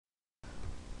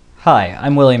Hi,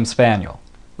 I'm William Spaniel.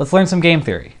 Let's learn some game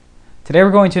theory. Today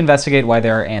we're going to investigate why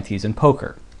there are antes in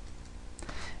poker.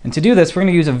 And to do this, we're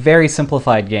going to use a very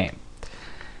simplified game.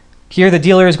 Here, the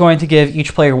dealer is going to give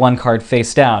each player one card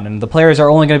face down, and the players are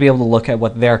only going to be able to look at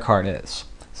what their card is.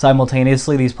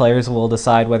 Simultaneously, these players will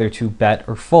decide whether to bet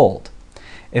or fold.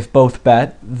 If both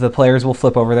bet, the players will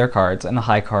flip over their cards, and the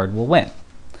high card will win.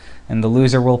 And the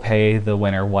loser will pay the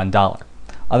winner $1.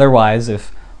 Otherwise,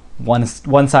 if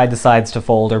one side decides to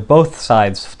fold or both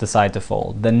sides decide to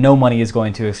fold, then no money is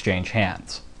going to exchange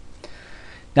hands.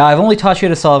 Now, I've only taught you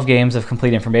to solve games of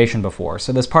complete information before,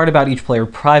 so this part about each player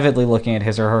privately looking at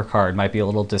his or her card might be a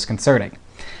little disconcerting.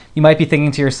 You might be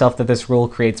thinking to yourself that this rule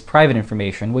creates private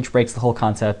information, which breaks the whole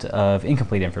concept of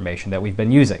incomplete information that we've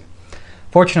been using.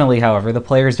 Fortunately, however, the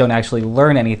players don't actually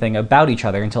learn anything about each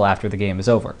other until after the game is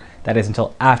over. That is,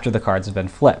 until after the cards have been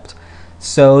flipped.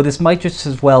 So this might just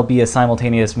as well be a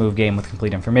simultaneous move game with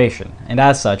complete information, and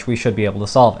as such, we should be able to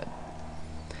solve it.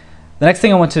 The next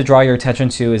thing I want to draw your attention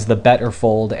to is the bet or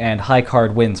fold and high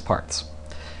card wins parts.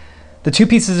 The two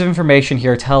pieces of information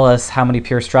here tell us how many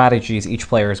pure strategies each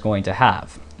player is going to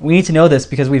have. We need to know this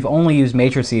because we've only used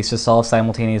matrices to solve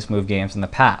simultaneous move games in the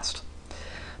past.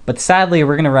 But sadly,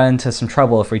 we're going to run into some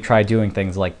trouble if we try doing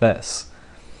things like this.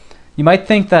 You might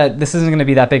think that this isn't going to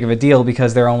be that big of a deal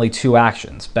because there are only two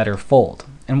actions, bet or fold.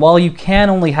 And while you can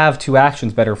only have two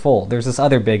actions, bet or fold, there's this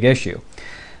other big issue.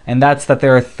 And that's that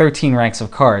there are 13 ranks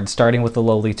of cards, starting with the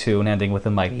lowly 2 and ending with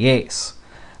the mighty ace.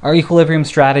 Our equilibrium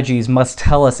strategies must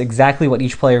tell us exactly what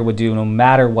each player would do no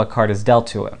matter what card is dealt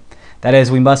to him. That is,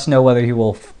 we must know whether he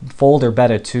will fold or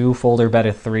bet a 2, fold or bet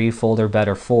a 3, fold or bet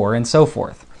a 4, and so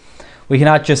forth. We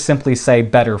cannot just simply say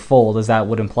bet or fold, as that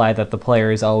would imply that the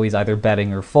player is always either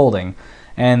betting or folding,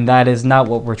 and that is not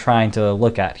what we're trying to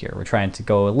look at here. We're trying to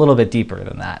go a little bit deeper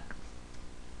than that.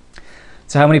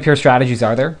 So how many pure strategies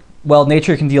are there? Well,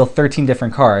 nature can deal 13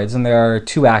 different cards, and there are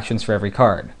 2 actions for every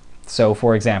card. So,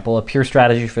 for example, a pure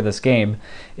strategy for this game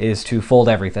is to fold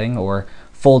everything, or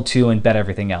fold 2 and bet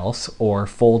everything else, or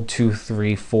fold 2,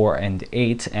 3, 4, and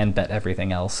 8 and bet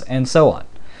everything else, and so on.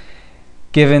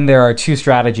 Given there are 2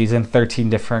 strategies and 13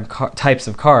 different types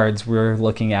of cards, we're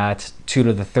looking at 2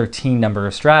 to the 13 number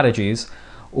of strategies,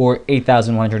 or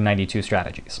 8,192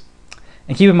 strategies.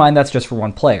 And keep in mind that's just for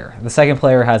one player. The second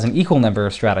player has an equal number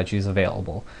of strategies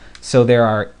available, so there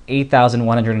are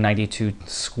 8,192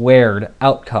 squared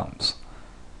outcomes,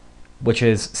 which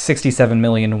is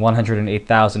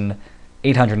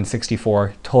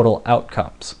 67,108,864 total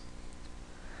outcomes.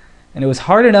 And it was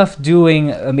hard enough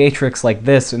doing a matrix like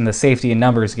this in the safety and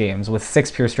numbers games with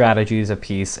 6 pure strategies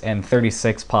apiece and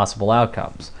 36 possible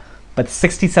outcomes. But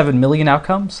 67 million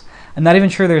outcomes? I'm not even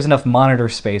sure there's enough monitor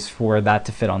space for that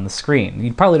to fit on the screen.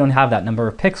 You probably don't have that number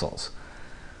of pixels.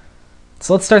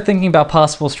 So let's start thinking about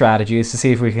possible strategies to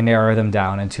see if we can narrow them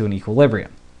down into an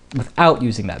equilibrium without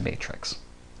using that matrix.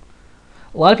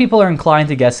 A lot of people are inclined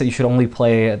to guess that you should only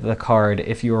play the card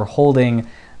if you are holding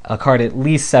a card at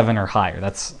least 7 or higher.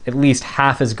 That's at least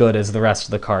half as good as the rest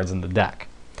of the cards in the deck.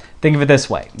 Think of it this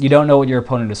way. You don't know what your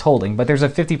opponent is holding, but there's a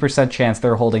 50% chance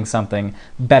they're holding something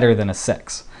better than a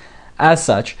 6. As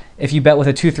such, if you bet with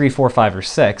a 2, 3, 4, 5, or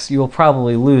 6, you will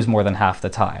probably lose more than half the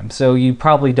time, so you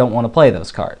probably don't want to play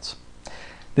those cards.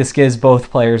 This gives both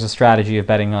players a strategy of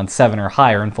betting on 7 or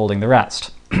higher and folding the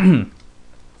rest.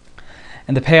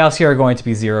 And the payoffs here are going to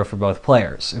be 0 for both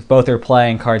players. If both are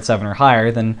playing card 7 or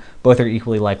higher, then both are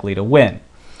equally likely to win.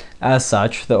 As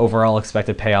such, the overall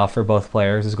expected payoff for both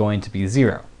players is going to be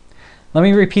 0. Let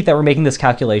me repeat that we're making this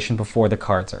calculation before the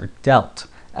cards are dealt.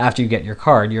 After you get your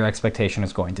card, your expectation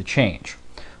is going to change.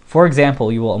 For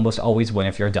example, you will almost always win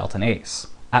if you're dealt an ace.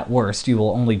 At worst, you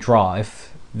will only draw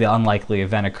if the unlikely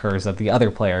event occurs that the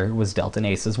other player was dealt an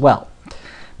ace as well.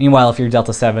 Meanwhile, if you're dealt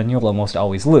a 7, you'll almost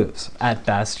always lose. At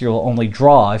best, you'll only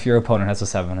draw if your opponent has a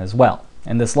 7 as well.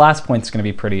 And this last point is going to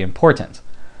be pretty important.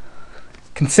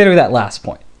 Consider that last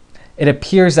point. It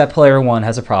appears that player 1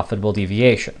 has a profitable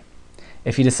deviation.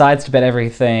 If he decides to bet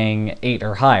everything 8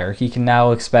 or higher, he can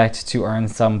now expect to earn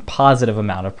some positive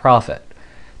amount of profit.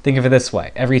 Think of it this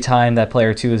way. Every time that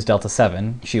player 2 is dealt a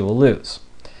 7, she will lose.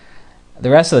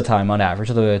 The rest of the time, on average,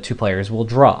 the 2 players will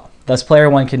draw. Thus, player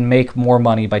 1 can make more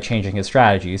money by changing his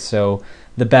strategies, so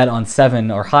the bet on 7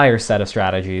 or higher set of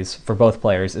strategies for both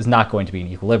players is not going to be in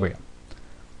equilibrium.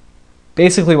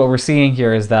 Basically, what we're seeing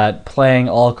here is that playing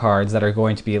all cards that are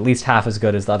going to be at least half as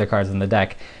good as the other cards in the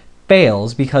deck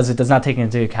fails because it does not take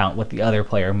into account what the other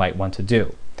player might want to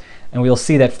do. And we'll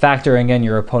see that factoring in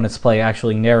your opponent's play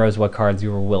actually narrows what cards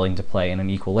you are willing to play in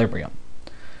an equilibrium.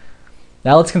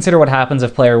 Now let's consider what happens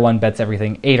if player 1 bets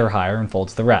everything 8 or higher and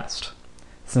folds the rest.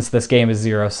 Since this game is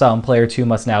zero-sum, player 2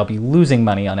 must now be losing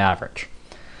money on average.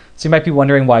 So you might be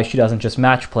wondering why she doesn't just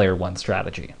match player 1's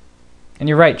strategy. And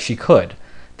you're right, she could.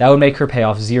 That would make her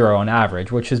payoff 0 on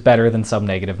average, which is better than some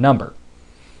negative number.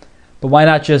 But why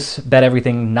not just bet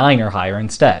everything 9 or higher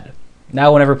instead?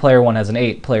 Now whenever player 1 has an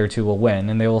 8, player 2 will win,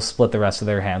 and they will split the rest of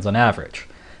their hands on average.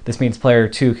 This means player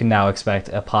 2 can now expect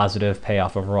a positive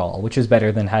payoff overall, which is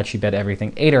better than had she bet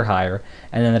everything 8 or higher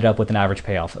and ended up with an average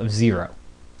payoff of 0.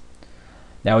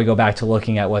 Now we go back to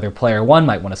looking at whether player 1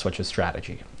 might want to switch his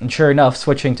strategy. And sure enough,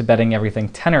 switching to betting everything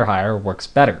 10 or higher works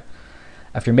better.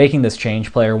 After making this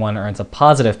change, player 1 earns a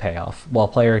positive payoff, while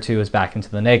player 2 is back into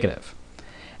the negative.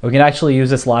 And we can actually use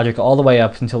this logic all the way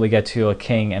up until we get to a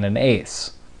king and an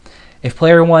ace. If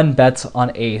player 1 bets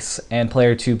on ace and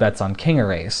player 2 bets on king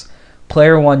or ace,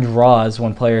 player 1 draws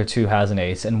when player 2 has an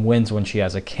ace and wins when she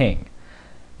has a king.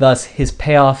 Thus, his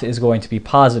payoff is going to be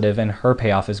positive and her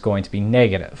payoff is going to be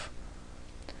negative.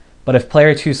 But if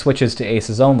player 2 switches to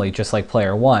aces only, just like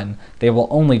player 1, they will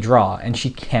only draw, and she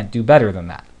can't do better than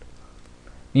that.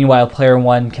 Meanwhile, player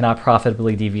 1 cannot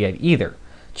profitably deviate either.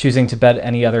 Choosing to bet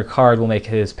any other card will make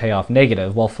his payoff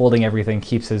negative, while folding everything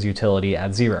keeps his utility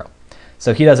at 0.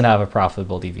 So he doesn't have a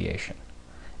profitable deviation.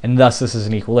 And thus this is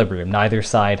an equilibrium. Neither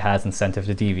side has incentive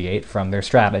to deviate from their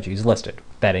strategies listed,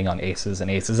 betting on aces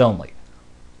and aces only.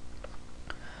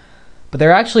 But there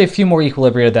are actually a few more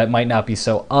equilibria that might not be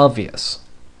so obvious.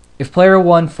 If player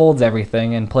 1 folds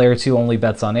everything and player 2 only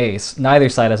bets on ace, neither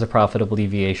side has a profitable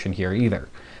deviation here either.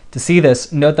 To see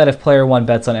this, note that if player 1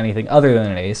 bets on anything other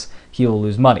than an ace, he will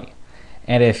lose money.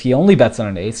 And if he only bets on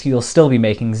an ace, he will still be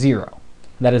making 0.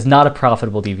 That is not a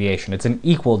profitable deviation, it's an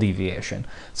equal deviation,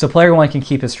 so player 1 can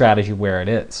keep his strategy where it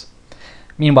is.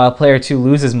 Meanwhile, player 2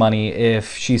 loses money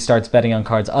if she starts betting on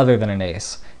cards other than an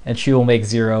ace, and she will make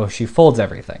 0 if she folds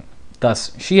everything.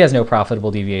 Thus, she has no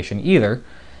profitable deviation either,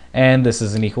 and this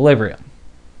is an equilibrium.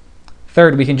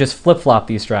 Third, we can just flip-flop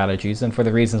these strategies, and for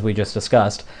the reasons we just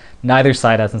discussed, neither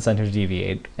side has incentive to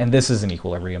deviate, and this is an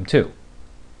equilibrium too.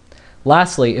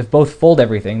 Lastly, if both fold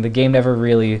everything, the game never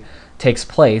really takes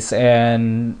place,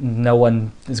 and no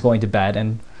one is going to bet,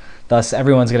 and thus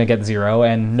everyone's going to get 0,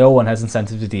 and no one has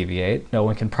incentive to deviate. No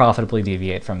one can profitably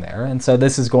deviate from there, and so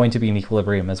this is going to be an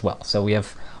equilibrium as well. So we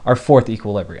have our fourth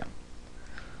equilibrium.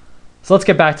 So let's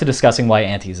get back to discussing why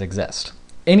antes exist.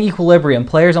 In equilibrium,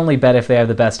 players only bet if they have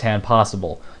the best hand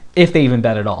possible, if they even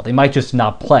bet at all. They might just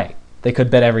not play. They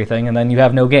could bet everything, and then you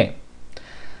have no game.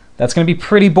 That's going to be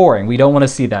pretty boring. We don't want to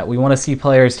see that. We want to see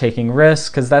players taking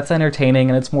risks, because that's entertaining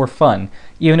and it's more fun.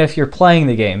 Even if you're playing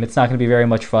the game, it's not going to be very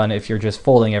much fun if you're just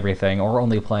folding everything or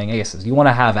only playing aces. You want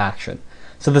to have action.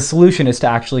 So the solution is to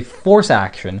actually force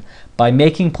action by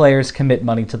making players commit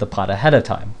money to the pot ahead of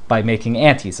time, by making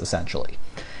antes, essentially.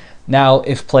 Now,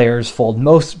 if players fold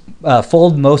most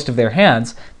of their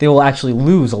hands, they will actually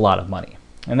lose a lot of money.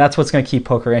 And that's what's going to keep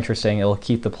poker interesting. It will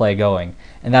keep the play going.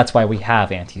 And that's why we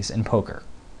have antes in poker.